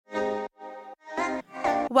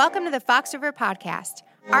Welcome to the Fox River Podcast.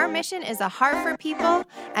 Our mission is a heart for people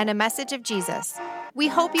and a message of Jesus. We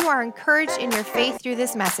hope you are encouraged in your faith through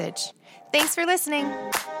this message. Thanks for listening.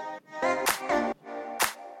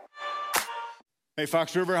 Hey,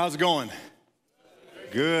 Fox River, how's it going?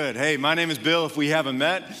 Good. Hey, my name is Bill, if we haven't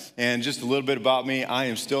met, and just a little bit about me, I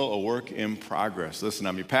am still a work in progress. Listen,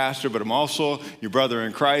 I'm your pastor, but I'm also your brother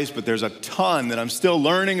in Christ, but there's a ton that I'm still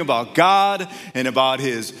learning about God and about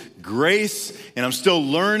His grace, and I'm still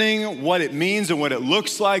learning what it means and what it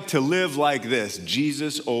looks like to live like this,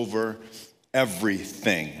 Jesus over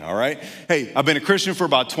everything, all right? Hey, I've been a Christian for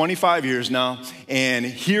about 25 years now, and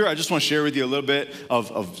here I just want to share with you a little bit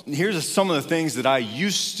of here's some of the things that I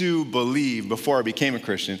used to believe before I became a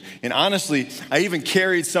Christian, and honestly, I even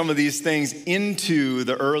carried some of these things into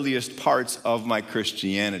the earliest parts of my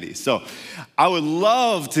Christianity. So I would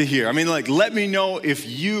love to hear, let me know if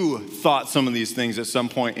you thought some of these things at some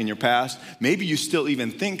point in your past. Maybe you still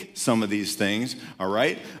even think some of these things, all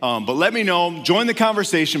right? But let me know. Join the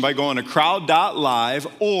conversation by going to crowd.live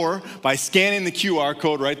or by scanning the QR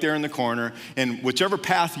code right there in the corner. And whichever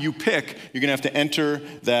path you pick, you're going to have to enter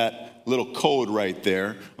that little code right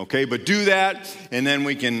there, okay? But do that, and then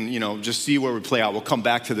we can, just see where we play out. We'll come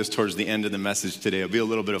back to this towards the end of the message today. It'll be a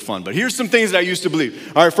little bit of fun. But here's some things that I used to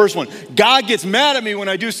believe. All right, first one. God gets mad at me when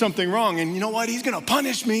I do something wrong, and you know what? He's going to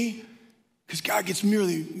punish me because God gets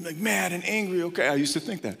merely mad and angry. Okay, I used to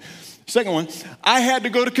think that. Second one, I had to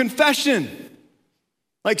go to confession.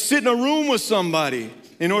 Like sit in a room with somebody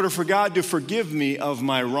in order for God to forgive me of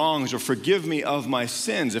my wrongs or forgive me of my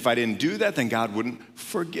sins. If I didn't do that, then God wouldn't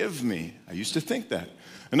forgive me. I used to think that.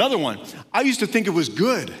 Another one, I used to think it was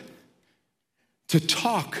good to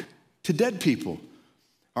talk to dead people,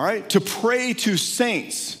 all right? To pray to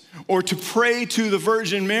saints or to pray to the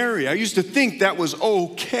Virgin Mary. I used to think that was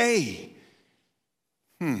okay.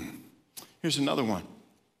 Here's another one.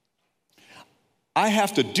 I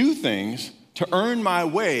have to do things to earn my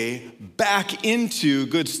way back into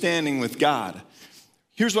good standing with God.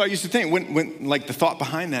 Here's what I used to think. When the thought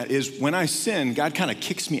behind that is when I sin, God kind of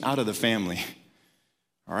kicks me out of the family.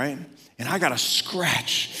 All right? And I got to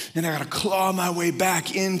scratch and I got to claw my way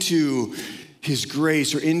back into His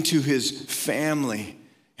grace or into His family.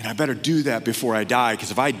 And I better do that before I die,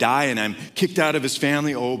 because if I die and I'm kicked out of His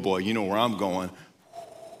family, oh boy, you know where I'm going.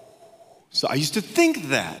 So I used to think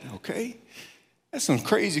that, okay? That's some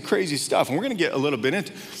crazy, crazy stuff, and we're going to get a little bit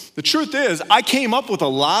into it. The truth is, I came up with a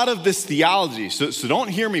lot of this theology, so don't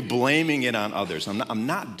hear me blaming it on others. I'm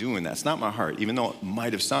not doing that. It's not my heart, even though it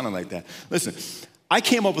might have sounded like that. Listen, I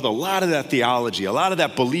came up with a lot of that theology, a lot of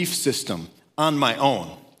that belief system on my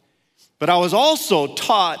own. But I was also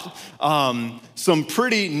taught some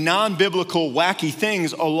pretty non-biblical, wacky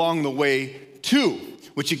things along the way, too,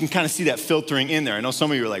 which you can kind of see that filtering in there. I know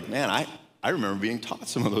some of you are like, man, I remember being taught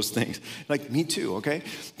some of those things. Like, me too, okay?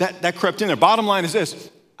 That crept in there. Bottom line is this.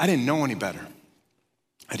 I didn't know any better.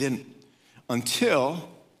 I didn't. Until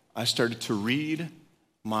I started to read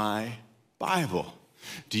my Bible.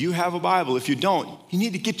 Do you have a Bible? If you don't, you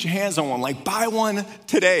need to get your hands on one. Like, buy one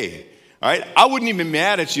today. All right? I wouldn't even be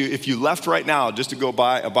mad at you if you left right now just to go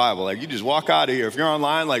buy a Bible. Like, you just walk out of here. If you're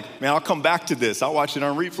online, like, man, I'll come back to this. I'll watch it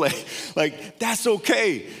on replay. Like, that's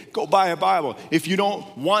okay. Go buy a Bible. If you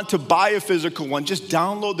don't want to buy a physical one, just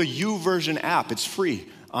download the YouVersion app. It's free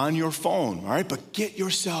on your phone, all right? But get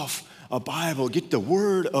yourself a Bible. Get the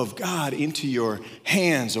Word of God into your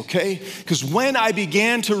hands, okay? Because when I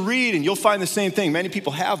began to read, and you'll find the same thing. Many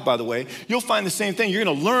people have, by the way. You'll find the same thing. You're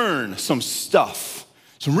going to learn some stuff.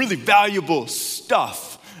 Some really valuable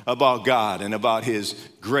stuff about God and about His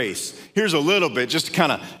grace. Here's a little bit, just to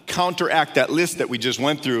kind of counteract that list that we just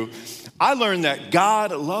went through. I learned that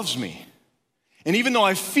God loves me. And even though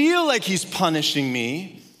I feel like He's punishing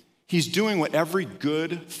me, He's doing what every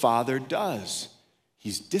good father does.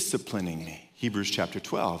 He's disciplining me. Hebrews chapter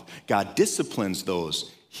 12. God disciplines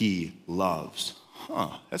those He loves.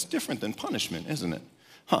 That's different than punishment, isn't it?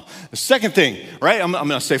 The second thing, right? I'm going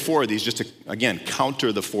to say four of these just to, again,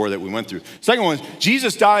 counter the four that we went through. Second one is,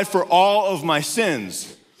 Jesus died for all of my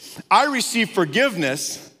sins. I receive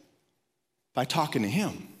forgiveness by talking to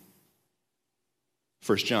Him.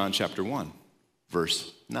 1 John chapter 1,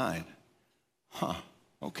 verse 9.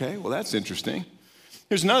 Okay, well, that's interesting.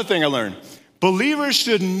 Here's another thing I learned. Believers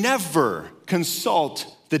should never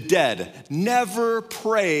consult the dead. Never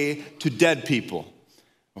pray to dead people.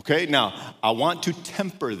 Okay, now, I want to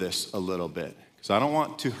temper this a little bit because I don't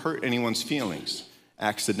want to hurt anyone's feelings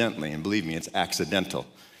accidentally. And believe me, it's accidental.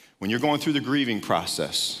 When you're going through the grieving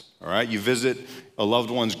process, all right, you visit a loved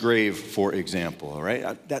one's grave, for example, all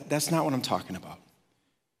right? That's not what I'm talking about.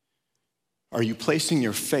 Are you placing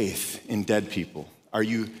your faith in dead people? Are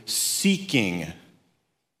you seeking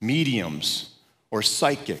mediums or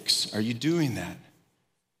psychics? Are you doing that?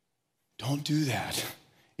 Don't do that.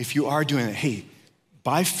 If you are doing it, hey,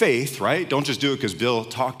 by faith, right? Don't just do it because Bill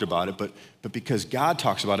talked about it, but because God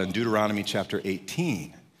talks about it in Deuteronomy chapter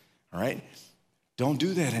 18, all right? Don't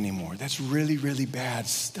do that anymore. That's really, really bad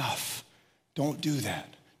stuff. Don't do that.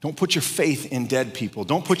 Don't put your faith in dead people.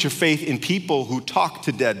 Don't put your faith in people who talk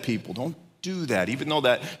to dead people. Don't do that. Even though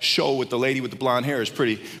that show with the lady with the blonde hair is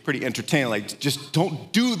pretty entertaining, like just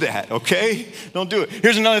don't do that, okay? Don't do it.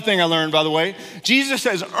 Here's another thing I learned, by the way. Jesus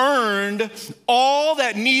has earned all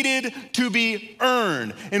that needed to be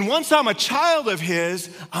earned. And once I'm a child of his,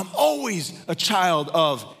 I'm always a child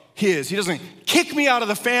of his. He doesn't kick me out of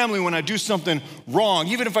the family when I do something wrong,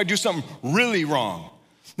 even if I do something really wrong.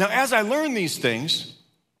 Now, as I learned these things,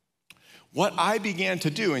 what I began to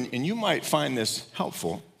do, and you might find this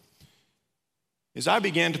helpful, is I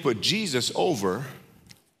began to put Jesus over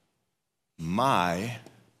my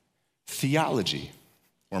theology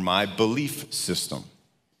or my belief system.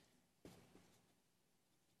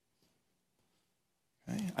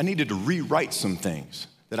 Okay? I needed to rewrite some things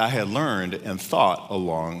that I had learned and thought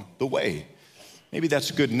along the way. Maybe that's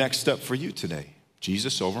a good next step for you today.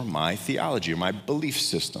 Jesus over my theology or my belief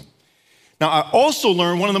system. Now, I also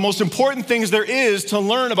learned one of the most important things there is to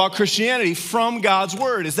learn about Christianity from God's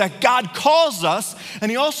word is that God calls us and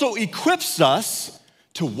he also equips us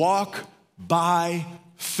to walk by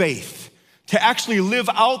faith, to actually live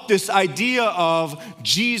out this idea of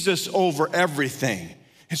Jesus over everything.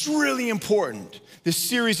 It's really important. This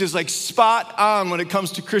series is like spot on when it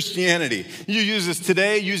comes to Christianity. You use this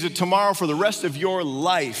today, use it tomorrow for the rest of your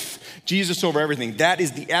life. Jesus over everything. That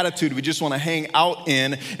is the attitude we just want to hang out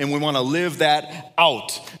in, and we want to live that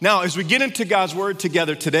out. Now, as we get into God's word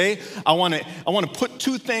together today, I want to put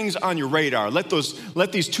two things on your radar. Let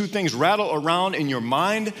these two things rattle around in your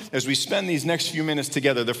mind as we spend these next few minutes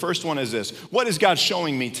together. The first one is this. What is God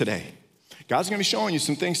showing me today? God's going to be showing you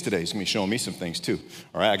some things today. He's going to be showing me some things too.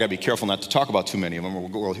 All right, I got to be careful not to talk about too many of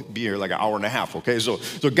them. We'll be here like an hour and a half, okay? So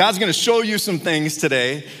God's going to show you some things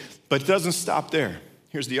today, but it doesn't stop there.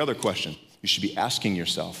 Here's the other question you should be asking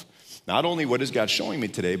yourself. Not only what is God showing me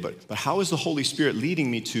today, but how is the Holy Spirit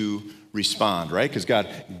leading me to respond, right? Because God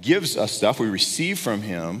gives us stuff, we receive from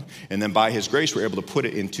him, and then by his grace, we're able to put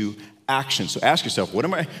it into action. So ask yourself, what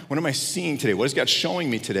am I seeing today? What is God showing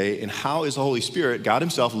me today? And how is the Holy Spirit, God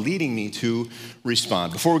himself, leading me to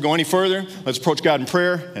respond? Before we go any further, let's approach God in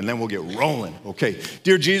prayer, and then we'll get rolling. Okay.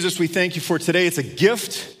 Dear Jesus, we thank you for today. It's a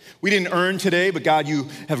gift we didn't earn today, but God, you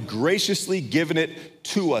have graciously given it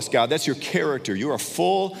to us. God, that's your character. You are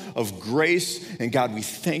full of grace, and God, we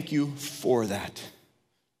thank you for that.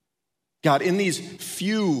 God, in these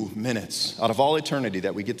few minutes out of all eternity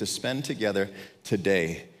that we get to spend together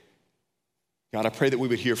today, God, I pray that we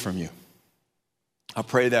would hear from you. I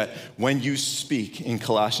pray that when you speak in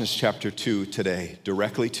Colossians chapter 2 today,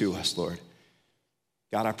 directly to us, Lord,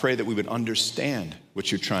 God, I pray that we would understand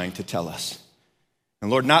what you're trying to tell us. And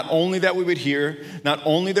Lord, not only that we would hear, not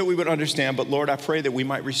only that we would understand, but Lord, I pray that we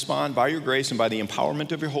might respond by your grace and by the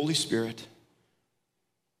empowerment of your Holy Spirit.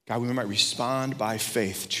 God, we might respond by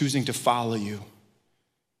faith, choosing to follow you.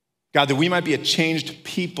 God, that we might be a changed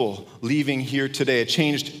people leaving here today, a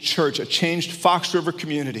changed church, a changed Fox River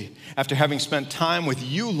community after having spent time with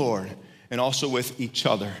you, Lord, and also with each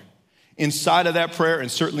other. Inside of that prayer and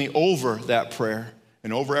certainly over that prayer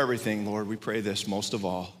and over everything, Lord, we pray this most of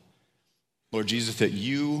all. Lord Jesus, that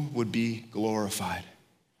you would be glorified.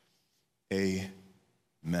 Amen.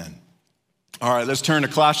 All right, let's turn to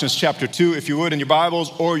Colossians chapter 2, if you would, in your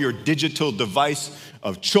Bibles or your digital device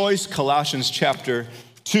of choice, Colossians chapter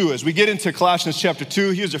 2. As we get into Colossians chapter 2,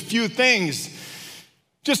 here's a few things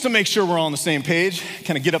just to make sure we're all on the same page,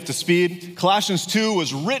 kind of get up to speed. Colossians 2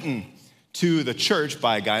 was written to the church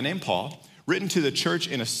by a guy named Paul, written to the church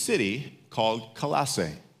in a city called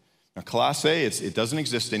Colossae. Now, Colossae, it doesn't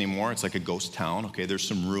exist anymore. It's like a ghost town, okay? There's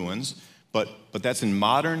some ruins, but that's in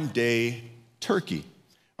modern-day Turkey,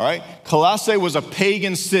 all right? Colossae was a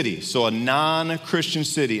pagan city, so a non-Christian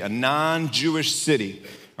city, a non-Jewish city,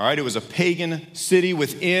 all right? It was a pagan city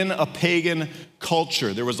within a pagan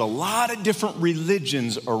culture. There was a lot of different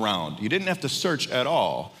religions around. You didn't have to search at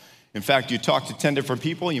all. In fact, you talk to 10 different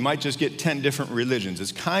people, you might just get 10 different religions.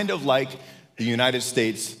 It's kind of like the United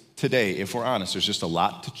States today, if we're honest. There's just a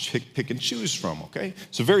lot to pick and choose from, okay?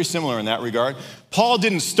 So very similar in that regard. Paul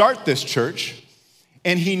didn't start this church,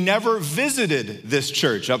 and he never visited this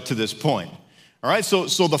church up to this point, all right? So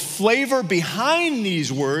the flavor behind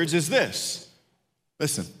these words is this.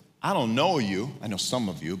 Listen, I don't know you. I know some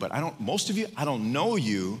of you, but most of you, I don't know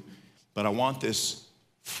you, but I want this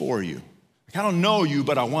for you. Like, I don't know you,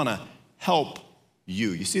 but I want to help you.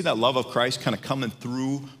 You see that love of Christ kind of coming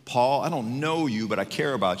through Paul? I don't know you, but I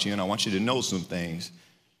care about you, and I want you to know some things,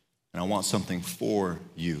 and I want something for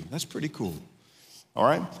you. That's pretty cool. All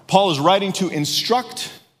right? Paul is writing to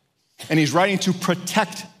instruct, and he's writing to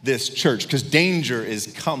protect this church because danger is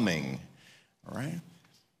coming. All right?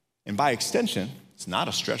 And by extension, it's not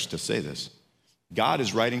a stretch to say this, God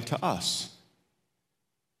is writing to us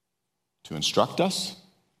to instruct us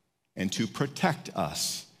and to protect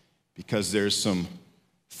us because there's some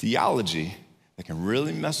theology that can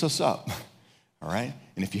really mess us up. All right?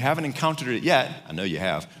 And if you haven't encountered it yet, I know you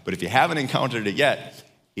have, but if you haven't encountered it yet,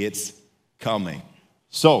 it's coming.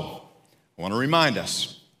 So, I want to remind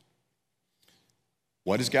us,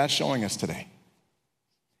 what is God showing us today?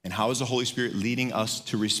 And how is the Holy Spirit leading us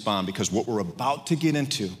to respond? Because what we're about to get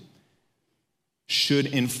into should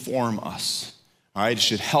inform us, all right? It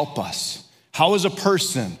should help us. How is a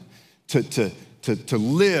person to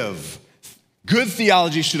live? Good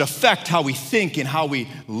theology should affect how we think and how we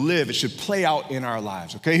live. It should play out in our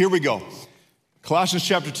lives, okay? Here we go. Colossians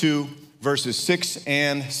chapter 2, verses 6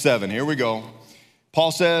 and 7. Here we go.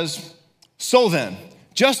 Paul says, so then,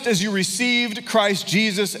 just as you received Christ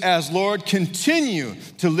Jesus as Lord, continue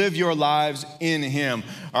to live your lives in him.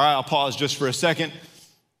 All right, I'll pause just for a second.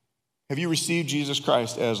 Have you received Jesus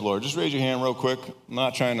Christ as Lord? Just raise your hand real quick. I'm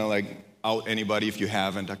not trying to out anybody if you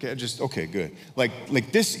haven't. Okay, good.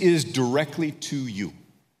 Like this is directly to you.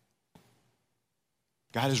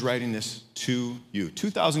 God is writing this to you.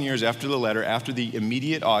 2,000 years after the letter, after the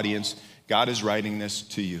immediate audience, God is writing this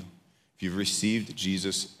to you. If you've received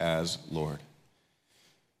Jesus as Lord.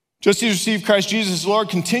 Just as you received Christ Jesus as Lord,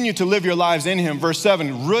 continue to live your lives in him. Verse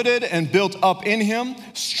 7, rooted and built up in him,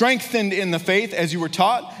 strengthened in the faith as you were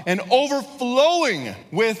taught, and overflowing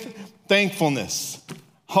with thankfulness.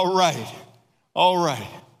 All right.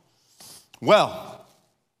 Well,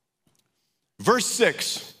 verse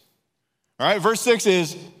 6. All right, verse 6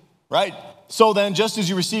 is, right, so then, just as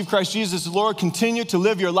you receive Christ Jesus as Lord, continue to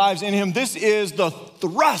live your lives in him. This is the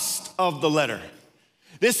thrust of the letter.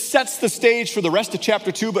 This sets the stage for the rest of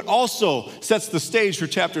chapter 2, but also sets the stage for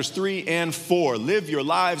chapters 3 and 4. Live your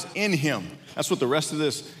lives in him. That's what the rest of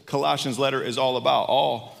this Colossians letter is all about,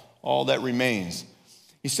 all that remains.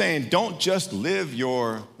 He's saying, don't just live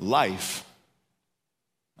your life.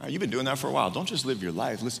 All right, you've been doing that for a while. Don't just live your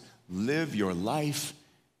life. Let's live your life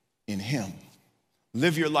in him.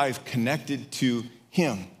 Live your life connected to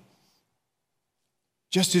him.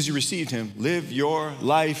 Just as you received him, live your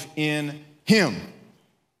life in him.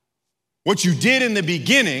 What you did in the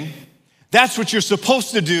beginning, that's what you're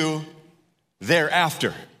supposed to do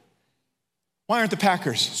thereafter. Why aren't the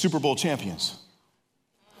Packers Super Bowl champions?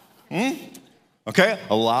 Okay,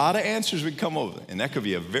 a lot of answers would come over, and that could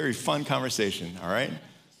be a very fun conversation, all right?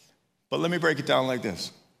 But let me break it down like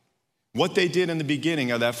this. What they did in the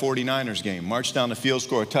beginning of that 49ers game, march down the field,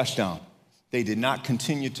 score a touchdown, they did not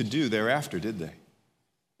continue to do thereafter, did they?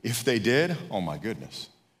 If they did, oh my goodness,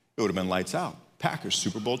 it would have been lights out. Packers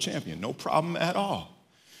Super Bowl champion, no problem at all.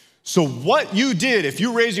 So what you did, if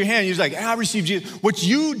you raise your hand, you're like, I received Jesus. What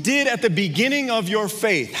you did at the beginning of your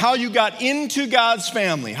faith, how you got into God's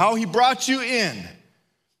family, how he brought you in,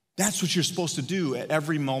 that's what you're supposed to do at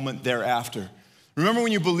every moment thereafter. Remember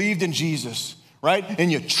when you believed in Jesus, right?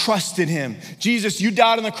 And you trusted him. Jesus, you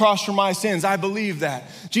died on the cross for my sins. I believe that.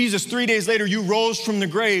 Jesus, 3 days later, you rose from the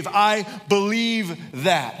grave. I believe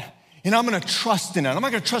that. And I'm going to trust in it. I'm not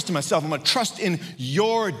going to trust in myself. I'm going to trust in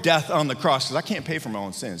your death on the cross because I can't pay for my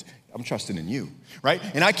own sins. I'm trusting in you, right?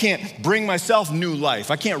 And I can't bring myself new life.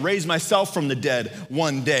 I can't raise myself from the dead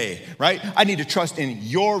one day, right? I need to trust in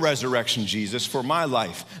your resurrection, Jesus, for my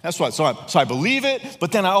life. That's why. So I believe it,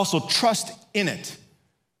 but then I also trust in it.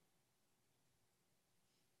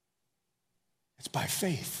 It's by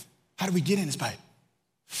faith. How do we get in? It's by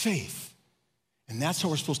faith. And that's how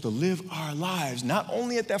we're supposed to live our lives, not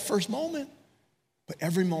only at that first moment, but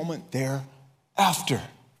every moment thereafter.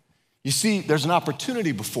 You see, there's an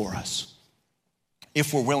opportunity before us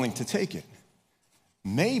if we're willing to take it.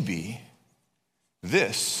 Maybe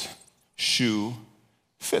this shoe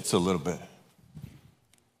fits a little bit.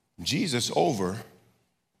 Jesus over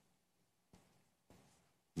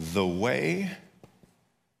the way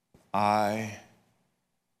I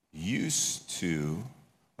used to,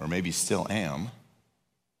 or maybe still am,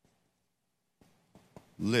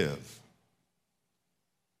 live.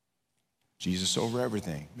 Jesus over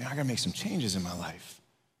everything. Man, I gotta make some changes in my life.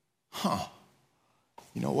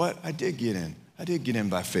 You know what? I did get in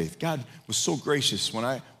by faith. God was so gracious. When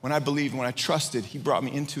I believed, when I trusted, he brought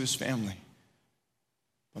me into his family.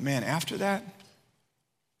 But man, after that,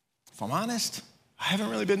 if I'm honest, I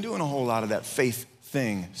haven't really been doing a whole lot of that faith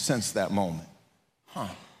thing since that moment.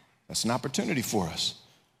 That's an opportunity for us.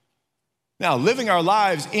 Now, living our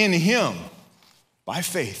lives in him by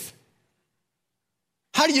faith.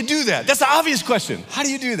 How do you do that? That's the obvious question. How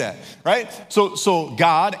do you do that, right? So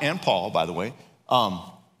God and Paul, by the way,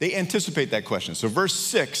 they anticipate that question. So verse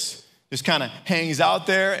 6 just kind of hangs out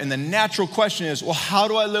there, and the natural question is, well, how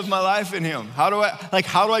do I live my life in him? How do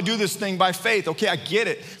I do this thing by faith? Okay, I get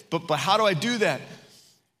it, but how do I do that?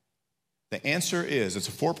 The answer is, it's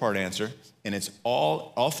a 4-part answer, and it's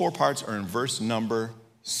all 4 parts are in verse number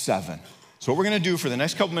 7. So what we're going to do for the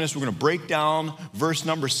next couple minutes, we're going to break down verse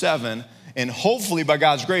number 7, and hopefully by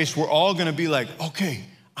God's grace, we're all going to be like, okay,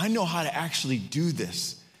 I know how to actually do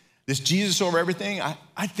this. This Jesus over everything,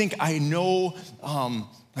 I think I know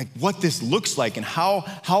like what this looks like and how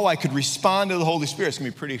I could respond to the Holy Spirit. It's going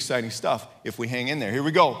to be pretty exciting stuff if we hang in there. Here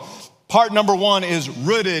we go. Part number 1 is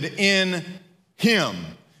rooted in him.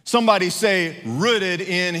 Somebody say, rooted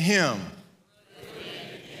in him.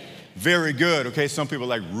 Very good. Okay, some people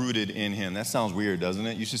like rooted in him. That sounds weird, doesn't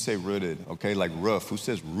it? You should say rooted, okay, like roof. Who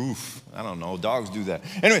says roof? I don't know. Dogs do that.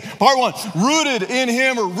 Anyway, part 1, rooted in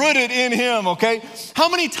him or rooted in him, okay? How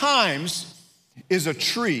many times is a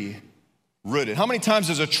tree rooted? How many times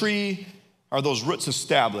are those roots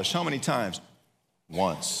established? How many times?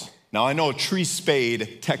 Once. Now, I know tree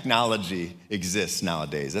spade technology exists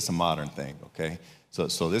nowadays. That's a modern thing, okay?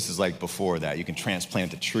 So this is like before that. You can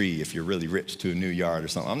transplant a tree if you're really rich to a new yard or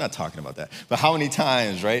something. I'm not talking about that. But how many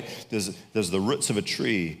times, right, does the roots of a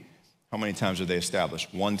tree, how many times are they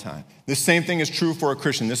established? One time. The same thing is true for a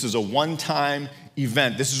Christian. This is a one-time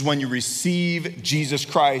event. This is when you receive Jesus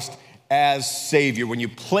Christ as Savior. When you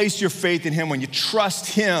place your faith in him, when you trust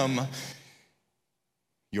him,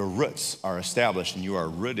 your roots are established and you are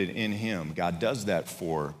rooted in him. God does that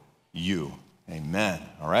for you. Amen.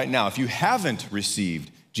 All right. Now, if you haven't received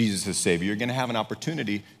Jesus as Savior, you're going to have an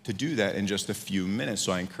opportunity to do that in just a few minutes.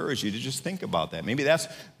 So I encourage you to just think about that. Maybe that's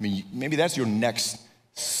your next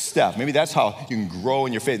step. Maybe that's how you can grow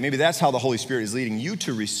in your faith. Maybe that's how the Holy Spirit is leading you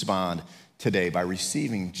to respond today, by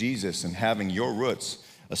receiving Jesus and having your roots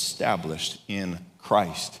established in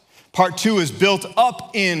Christ. Part 2 is built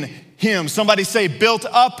up in him. Somebody say, built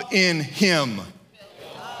up in him.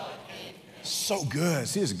 So good.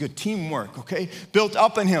 See, it's good teamwork, okay? Built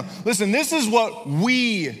up in him. Listen, this is what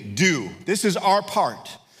we do. This is our part.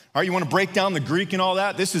 All right, you want to break down the Greek and all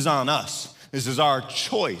that? This is on us. This is our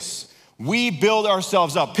choice. We build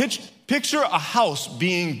ourselves up. Picture a house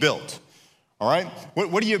being built. All right?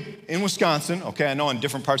 What do you, in Wisconsin, okay, I know in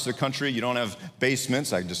different parts of the country you don't have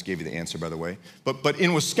basements. I just gave you the answer, by the way. But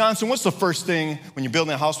in Wisconsin, what's the first thing, when you're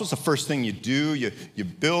building a house, what's the first thing you do? You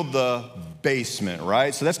build the basement,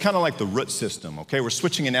 right? So that's kind of like the root system, okay? We're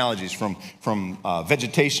switching analogies from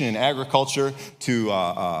vegetation and agriculture to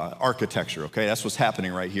architecture, okay? That's what's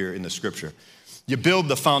happening right here in the scripture. You build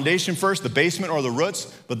the foundation first, the basement or the roots,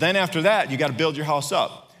 but then after that, you got to build your house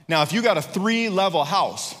up. Now, if you got a 3-level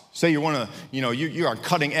house, say you want to, you are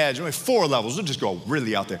cutting edge, 4 levels, we'll just go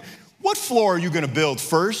really out there. What floor are you going to build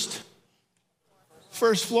first?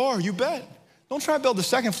 First floor, you bet. Don't try to build the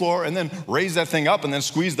second floor and then raise that thing up and then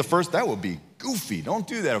squeeze the first. That would be goofy. Don't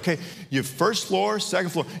do that, okay? You have first floor, second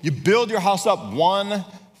floor. You build your house up 1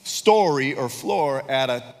 story or floor at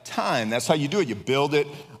a time. That's how you do it. You build it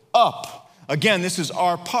up. Again, this is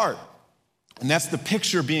our part. And that's the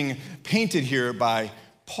picture being painted here by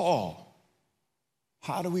Paul.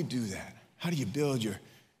 How do we do that? How do you build your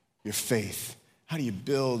faith? How do you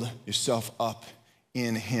build yourself up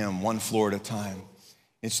in him 1 floor at a time?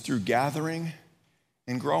 It's through gathering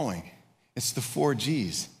and growing. It's the 4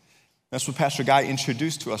 G's. That's what Pastor Guy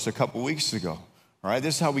introduced to us a couple weeks ago. All right,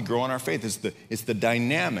 this is how we grow in our faith. It's the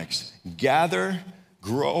dynamics. Gather,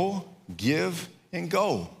 grow, give, and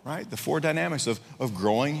go, right? The 4 dynamics of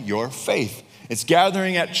growing your faith. It's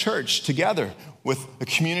gathering at church together with a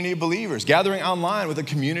community of believers, gathering online with a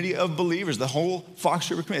community of believers, the whole Fox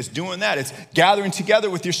River community. It's doing that. It's gathering together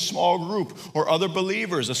with your small group or other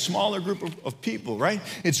believers, a smaller group of people, right?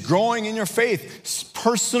 It's growing in your faith,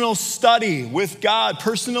 personal study with God,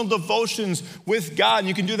 personal devotions with God. And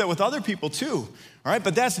you can do that with other people too, all right?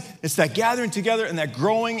 But it's that gathering together and that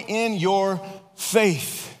growing in your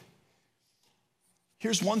faith.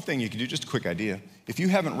 Here's one thing you can do, just a quick idea. If you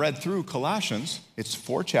haven't read through Colossians, it's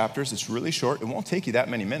 4 chapters. It's really short. It won't take you that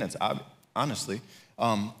many minutes, honestly.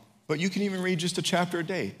 But you can even read just a chapter a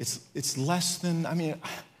day. It's less than, I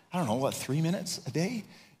don't know, 3 minutes a day?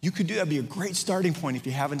 You could do that. That'd be a great starting point if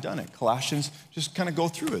you haven't done it. Colossians, just kind of go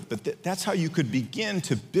through it. But that's how you could begin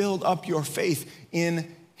to build up your faith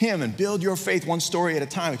in Him and build your faith one story at a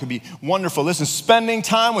time. It could be wonderful. Listen, spending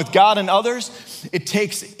time with God and others, it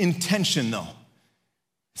takes intention though.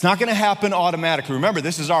 It's not going to happen automatically. Remember,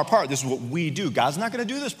 this is our part. This is what we do. God's not going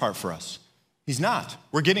to do this part for us. He's not.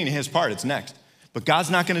 We're getting to His part. It's next. But God's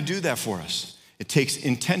not going to do that for us. It takes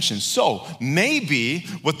intention. So maybe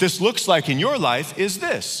what this looks like in your life is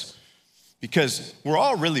this. Because we're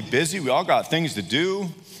all really busy. We all got things to do.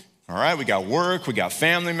 All right, we got work, we got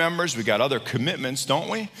family members, we got other commitments, don't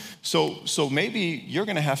we? So maybe you're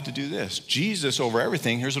going to have to do this. Jesus over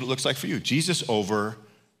everything. Here's what it looks like for you. Jesus over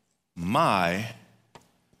my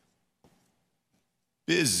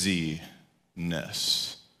busyness.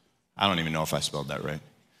 I don't even know if I spelled that right.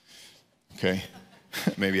 Okay?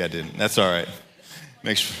 Maybe I didn't. That's all right.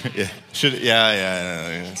 Make sure, yeah.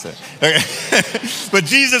 That's it. Okay. But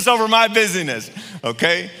Jesus over my busyness,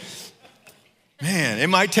 okay? Man,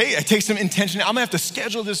 it takes some intention. I'm gonna have to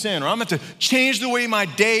schedule this in, or I'm gonna have to change the way my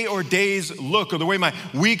day or days look, or the way my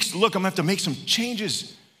weeks look. I'm gonna have to make some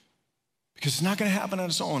changes because it's not gonna happen on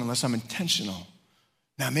its own unless I'm intentional.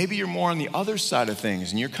 Now, maybe you're more on the other side of things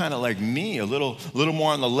and you're kind of like me, a little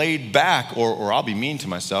more on the laid back, or I'll be mean to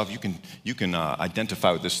myself. You can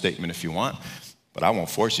identify with this statement if you want, but I won't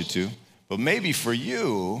force you to. But maybe for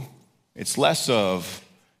you, it's less of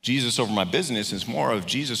Jesus over my business, it's more of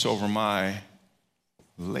Jesus over my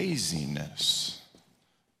laziness.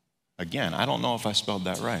 Again, I don't know if I spelled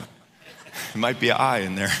that right. It might be an I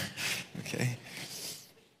in there, okay?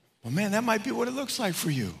 Well, man, that might be what it looks like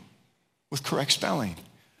for you with correct spelling.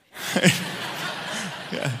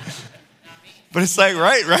 Yeah. But it's like,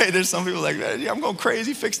 right? There's some people like, yeah, I'm going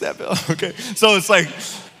crazy, fix that, Bill, okay? So it's like,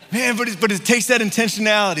 man, but it takes that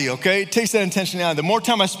intentionality, okay? It takes that intentionality. The more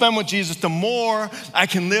time I spend with Jesus, the more I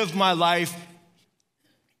can live my life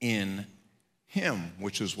in Him,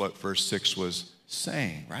 which is what verse 6 was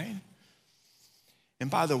saying, right? And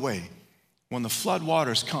by the way, when the flood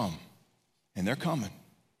waters come, and they're coming,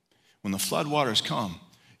 when the flood waters come,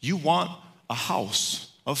 you want a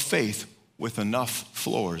house of faith with enough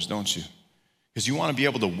floors, don't you? Because you want to be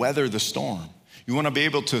able to weather the storm. You want to be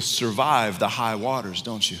able to survive the high waters,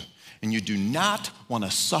 don't you? And you do not want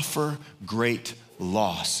to suffer great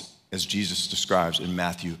loss, as Jesus describes in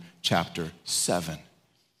Matthew chapter 7.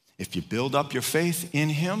 If you build up your faith in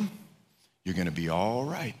Him, you're going to be all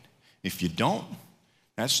right. If you don't,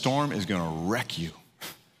 that storm is going to wreck you.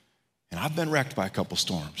 And I've been wrecked by a couple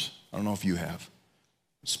storms. I don't know if you have.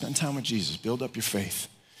 Spend time with Jesus. Build up your faith.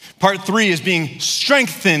 Part 3 is being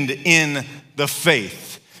strengthened in the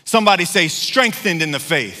faith. Somebody say, strengthened in the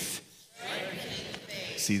faith.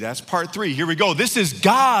 See, that's part 3. Here we go. This is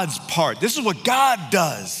God's part. This is what God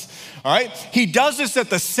does. All right? He does this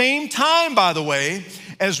at the same time, by the way,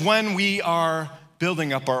 as when we are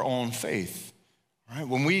building up our own faith. All right?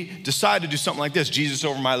 When we decide to do something like this, Jesus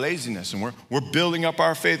over my laziness, and we're building up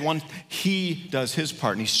our faith, He does His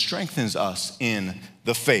part, and He strengthens us in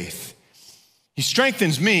the faith. He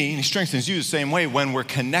strengthens me, and He strengthens you the same way when we're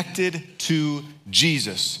connected to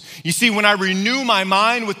Jesus. You see, when I renew my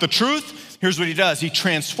mind with the truth, here's what He does. He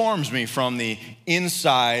transforms me from the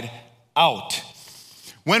inside out.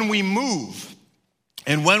 When we move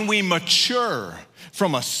and when we mature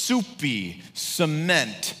from a soupy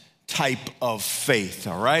cement type of faith,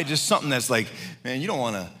 all right? Just something that's like, man, you don't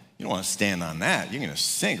want to stand on that. You're going to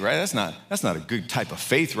sink, right? That's not a good type of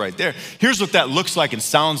faith right there. Here's what that looks like and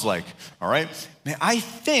sounds like, all right? Man, I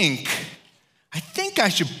think I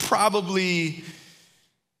should probably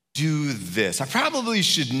do this. I probably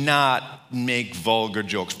should not make vulgar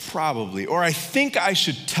jokes, probably. Or I think I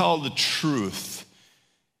should tell the truth.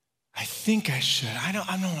 I think I should.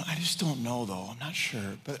 I just don't know, though. I'm not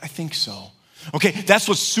sure, but I think so. Okay, that's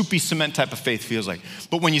what soupy cement type of faith feels like.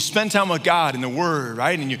 But when you spend time with God in the Word,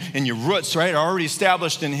 right, and your roots, right, are already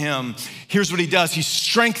established in Him, here's what He does. He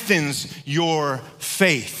strengthens your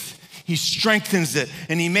faith. He strengthens it,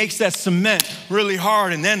 and He makes that cement really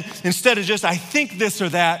hard. And then instead of just, I think this or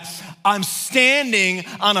that, I'm standing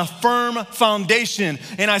on a firm foundation,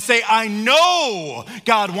 and I say, I know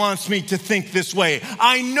God wants me to think this way.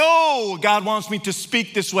 I know God wants me to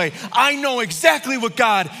speak this way. I know exactly what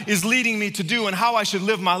God is leading me to do and how I should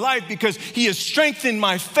live my life because He has strengthened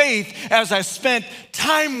my faith as I spent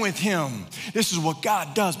time with Him. This is what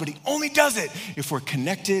God does, but He only does it if we're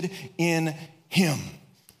connected in Him.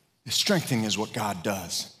 The strengthening is what God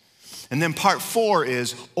does. And then part 4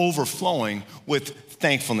 is overflowing with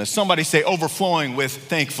thankfulness. Somebody say overflowing with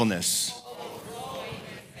thankfulness.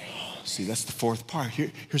 See, that's the 4th part.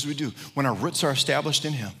 Here's what we do. When our roots are established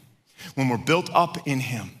in Him, when we're built up in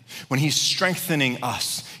Him, when He's strengthening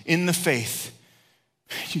us in the faith,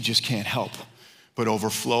 you just can't help but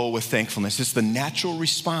overflow with thankfulness. It's the natural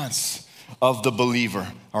response of the believer,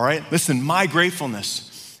 all right? Listen, my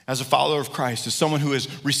gratefulness as a follower of Christ, as someone who has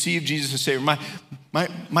received Jesus as Savior,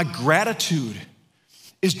 my gratitude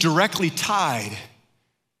is directly tied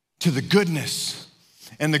to the goodness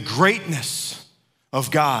and the greatness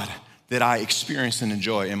of God that I experience and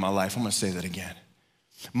enjoy in my life. I'm gonna say that again.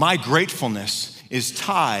 My gratefulness is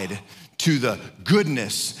tied to the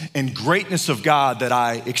goodness and greatness of God that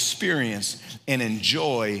I experience and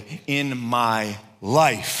enjoy in my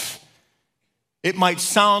life. It might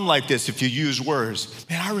sound like this if you use words.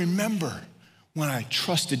 Man, I remember when I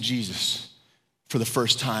trusted Jesus for the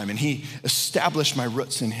first time and he established my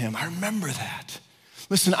roots in him. I remember that.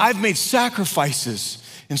 Listen, I've made sacrifices,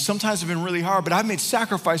 and sometimes have been really hard, but I've made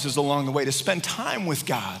sacrifices along the way to spend time with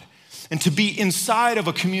God and to be inside of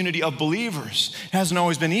a community of believers. It hasn't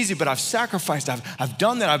always been easy, but I've sacrificed, I've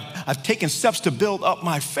done that, I've taken steps to build up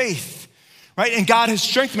my faith. Right? And God has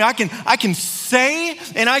strengthened me. I can say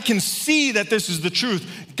and I can see that this is the truth.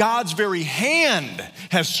 God's very hand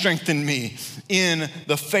has strengthened me in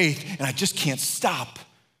the faith, and I just can't stop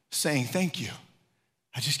saying thank you.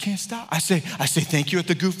 I just can't stop. I say thank you at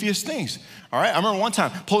the goofiest things. All right? I remember one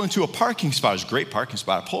time pulled into a parking spot. It was a great parking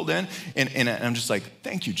spot. I pulled in and I'm just like,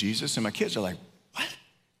 thank you, Jesus. And my kids are like, what?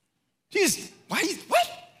 Jesus, why?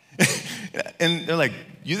 What? And they're like,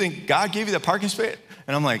 you think God gave you that parking space?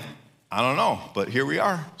 And I'm like, I don't know, but here we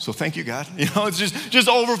are. So thank you, God. You know, it's just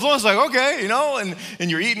overflowing. It's like, okay, you know,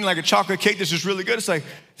 and you're eating like a chocolate cake that's just really good. It's like,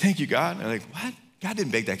 thank you, God. And they're like, what? God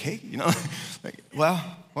didn't bake that cake, you know? Like,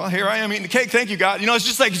 well, here I am eating the cake. Thank you, God. You know, it's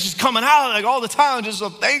just coming out like all the time. Just so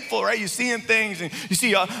thankful, right? You're seeing things and you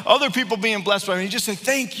see other people being blessed by it. And you just say,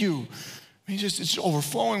 thank you. It's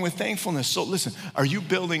overflowing with thankfulness. So listen, are you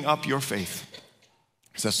building up your faith?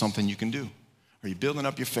 Is that something you can do? Are you building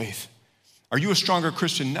up your faith? Are you a stronger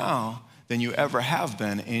Christian now than you ever have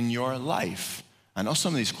been in your life? I know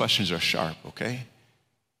some of these questions are sharp, okay?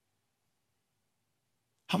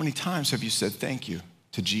 How many times have you said thank you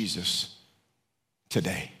to Jesus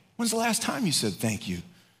today? When's the last time you said thank you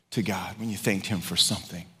to God, when you thanked him for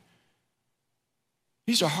something?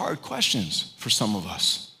 These are hard questions for some of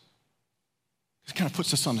us. It kind of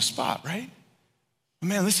puts us on the spot, right?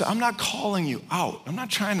 Man, listen, I'm not calling you out. I'm not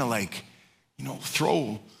trying to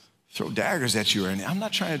throw daggers at you or anything. I'm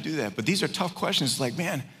not trying to do that. But these are tough questions. It's like,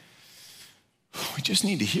 man, we just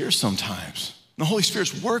need to hear sometimes. The Holy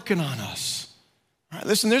Spirit's working on us. All right,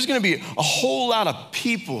 listen, there's going to be a whole lot of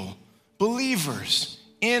people, believers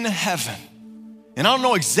in heaven. And I don't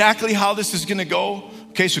know exactly how this is going to go.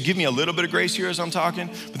 Okay, so give me a little bit of grace here as I'm talking.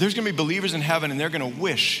 But there's going to be believers in heaven, and they're going to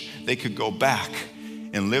wish they could go back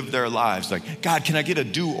and live their lives like, God, can I get a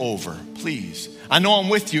do-over, please? I know I'm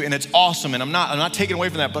with you, and it's awesome, and I'm not taking away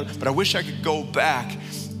from that, but I wish I could go back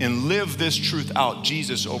and live this truth out,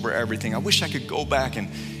 Jesus over everything. I wish I could go back and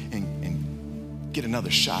get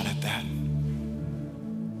another shot at that.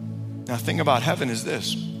 Now, the thing about heaven is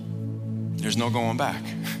this. There's no going back.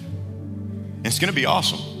 And it's going to be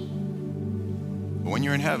awesome. But when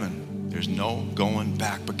you're in heaven, there's no going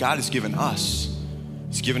back. But God has given us,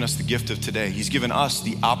 he's given us the gift of today. He's given us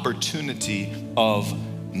the opportunity of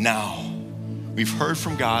now. We've heard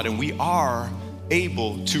from God, and we are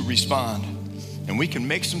able to respond. And we can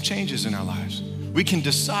make some changes in our lives. We can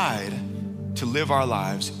decide to live our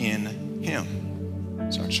lives in him.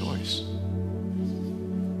 It's our choice.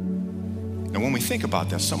 And when we think about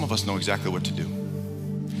that, some of us know exactly what to do.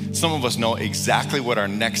 Some of us know exactly what our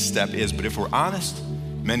next step is, but if we're honest,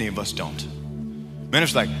 many of us don't. Many of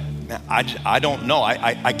us are like, man, I don't know.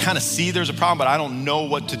 I kind of see there's a problem, but I don't know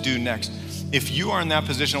what to do next. If you are in that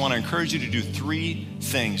position, I want to encourage you to do 3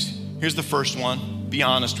 things. Here's the first one. Be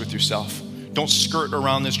honest with yourself. Don't skirt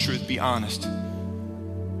around this truth. Be honest.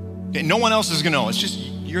 Okay, no one else is going to know. It's just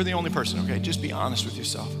you're the only person, okay? Just be honest with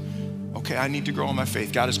yourself. Okay, I need to grow in my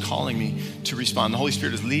faith. God is calling me to respond. The Holy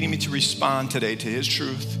Spirit is leading me to respond today to his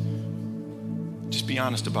truth. Just be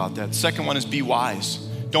honest about that. The second one is be wise.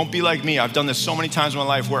 Don't be like me. I've done this so many times in my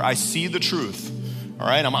life where I see the truth, all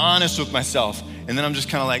right? I'm honest with myself, and then I'm just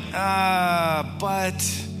kind of like,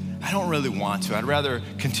 but I don't really want to. I'd rather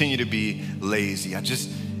continue to be lazy. Or,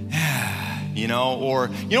 you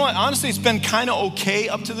know what? Honestly, it's been kind of okay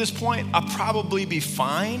up to this point. I'll probably be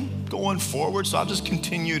fine going forward, so I'll just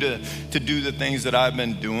continue to do the things that I've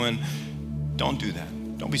been doing. Don't do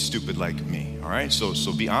that. Don't be stupid like me, all right? So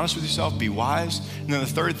be honest with yourself, be wise. And then the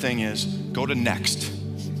third thing is go to Next.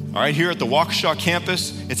 All right, here at the Waukesha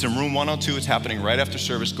campus, it's in room 102. It's happening right after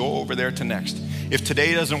service. Go over there to Next. If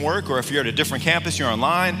today doesn't work, or if you're at a different campus, you're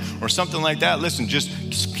online or something like that, listen,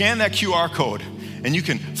 just scan that QR code And you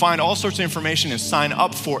can find all sorts of information and sign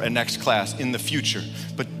up for a next class in the future.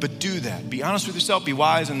 But do that. Be honest with yourself, be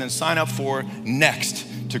wise, and then sign up for next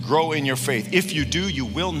to grow in your faith. If you do, you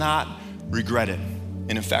will not regret it.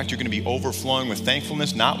 And in fact, you're going to be overflowing with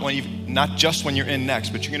thankfulness, not just when you're in next,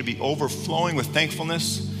 but you're going to be overflowing with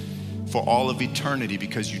thankfulness for all of eternity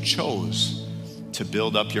because you chose to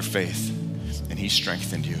build up your faith, and he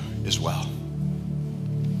strengthened you as well.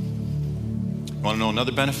 Want to know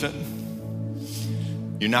another benefit?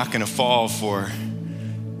 You're not going to fall for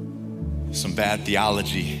some bad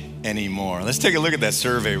theology anymore. Let's take a look at that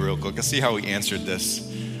survey real quick. Let's see how we answered this.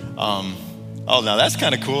 Now that's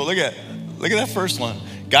kind of cool. Look at that first one.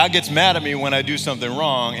 God gets mad at me when I do something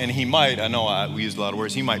wrong, and he might, we use a lot of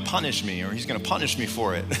words, he might punish me, or he's going to punish me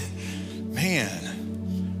for it.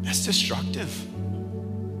 Man, that's destructive.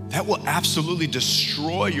 That will absolutely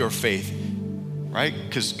destroy your faith, right?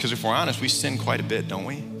 Because if we're honest, we sin quite a bit, don't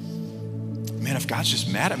we? Man, if God's just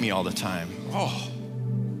mad at me all the time,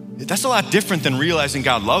 that's a lot different than realizing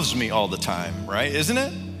God loves me all the time, right? Isn't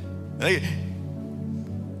it?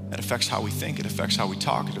 That affects how we think. It affects how we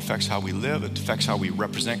talk. It affects how we live. It affects how we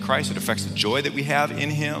represent Christ. It affects the joy that we have in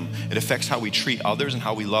him. It affects how we treat others and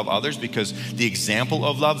how we love others, because the example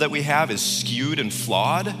of love that we have is skewed and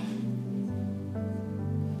flawed.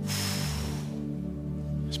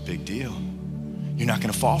 It's a big deal. You're not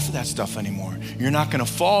going to fall for that stuff anymore. You're not going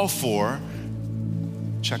to fall for,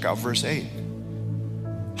 check out verse 8,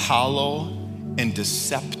 hollow and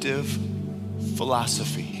deceptive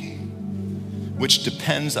philosophy, which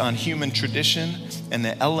depends on human tradition and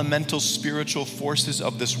the elemental spiritual forces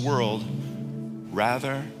of this world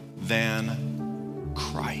rather than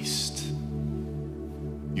Christ.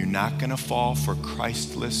 You're not going to fall for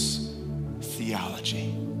Christless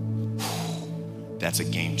theology. That's a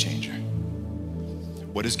game changer.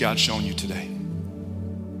 What has God shown you today?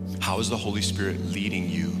 How is the Holy Spirit leading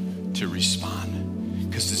you to respond?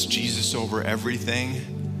 Because it's Jesus over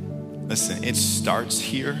everything. Listen, it starts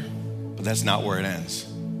here, but that's not where it ends.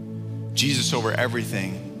 Jesus over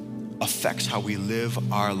everything affects how we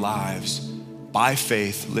live our lives by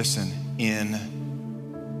faith, listen, in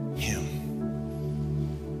him.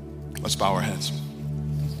 Let's bow our heads.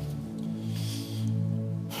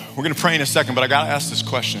 We're going to pray in a second, but I got to ask this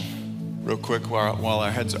question real quick while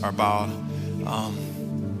our heads are bowed.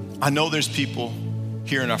 I know there's people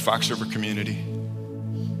here in our Fox River community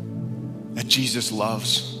that Jesus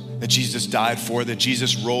loves, that Jesus died for, that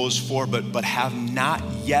Jesus rose for, but have not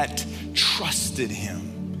yet trusted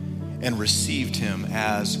him and received him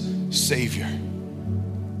as Savior.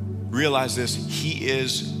 Realize this, he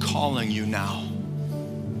is calling you now.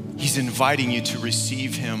 He's inviting you to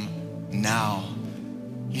receive him now.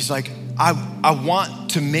 He's like, I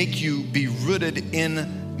want to make you be rooted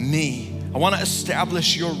in me. I want to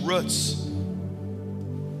establish your roots.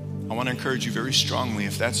 I want to encourage you very strongly,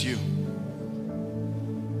 if that's you,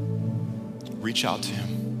 reach out to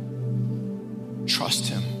him. Trust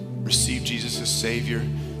him. Receive Jesus as Savior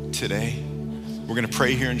today. We're going to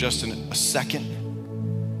pray here in just a second.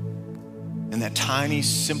 And that tiny,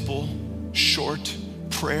 simple, short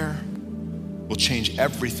prayer will change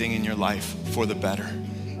everything in your life for the better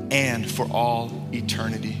and for all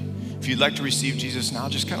eternity. If you'd like to receive Jesus now,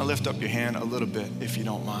 just kind of lift up your hand a little bit, if you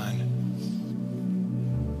don't mind.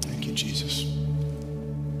 Thank you, Jesus.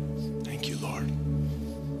 Thank you, Lord.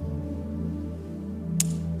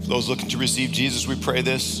 For those looking to receive Jesus, we pray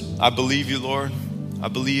this. I believe you, Lord. I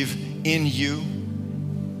believe in you,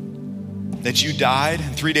 that you died,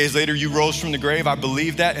 and 3 days later you rose from the grave. I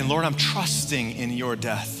believe that, and Lord, I'm trusting in your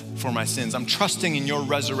death for my sins. I'm trusting in your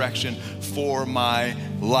resurrection for my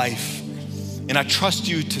life. And I trust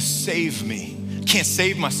you to save me. I can't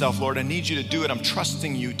save myself, Lord. I need you to do it. I'm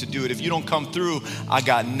trusting you to do it. If you don't come through, I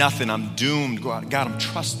got nothing. I'm doomed. God, I'm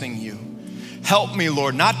trusting you. Help me,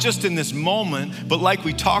 Lord, not just in this moment, but like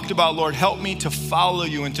we talked about, Lord, help me to follow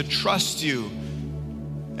you and to trust you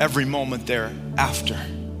every moment thereafter.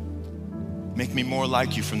 Make me more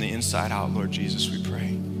like you from the inside out, Lord Jesus, we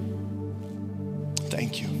pray.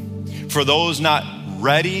 Thank you. For those not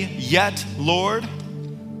ready yet, Lord,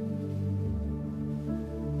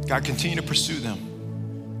 God, continue to pursue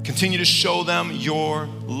them. Continue to show them your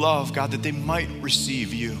love, God, that they might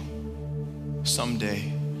receive you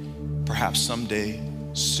someday, perhaps someday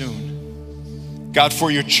soon. God,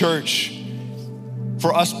 for your church,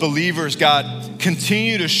 for us believers, God,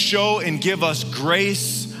 continue to show and give us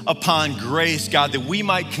grace upon grace, God, that we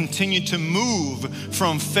might continue to move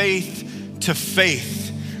from faith to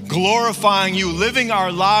faith, glorifying you, living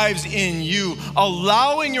our lives in you,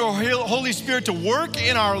 allowing your Holy Spirit to work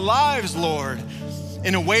in our lives, Lord,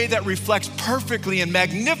 in a way that reflects perfectly and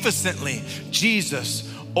magnificently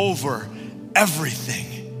Jesus over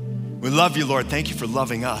everything. We love you, Lord. Thank you for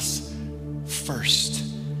loving us first.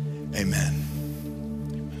 Amen.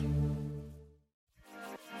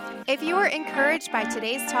 If you were encouraged by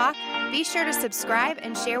today's talk, be sure to subscribe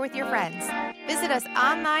and share with your friends. Visit us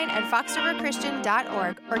online at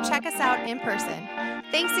foxriverchristian.org or check us out in person.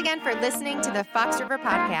 Thanks again for listening to the Fox River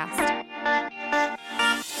Podcast.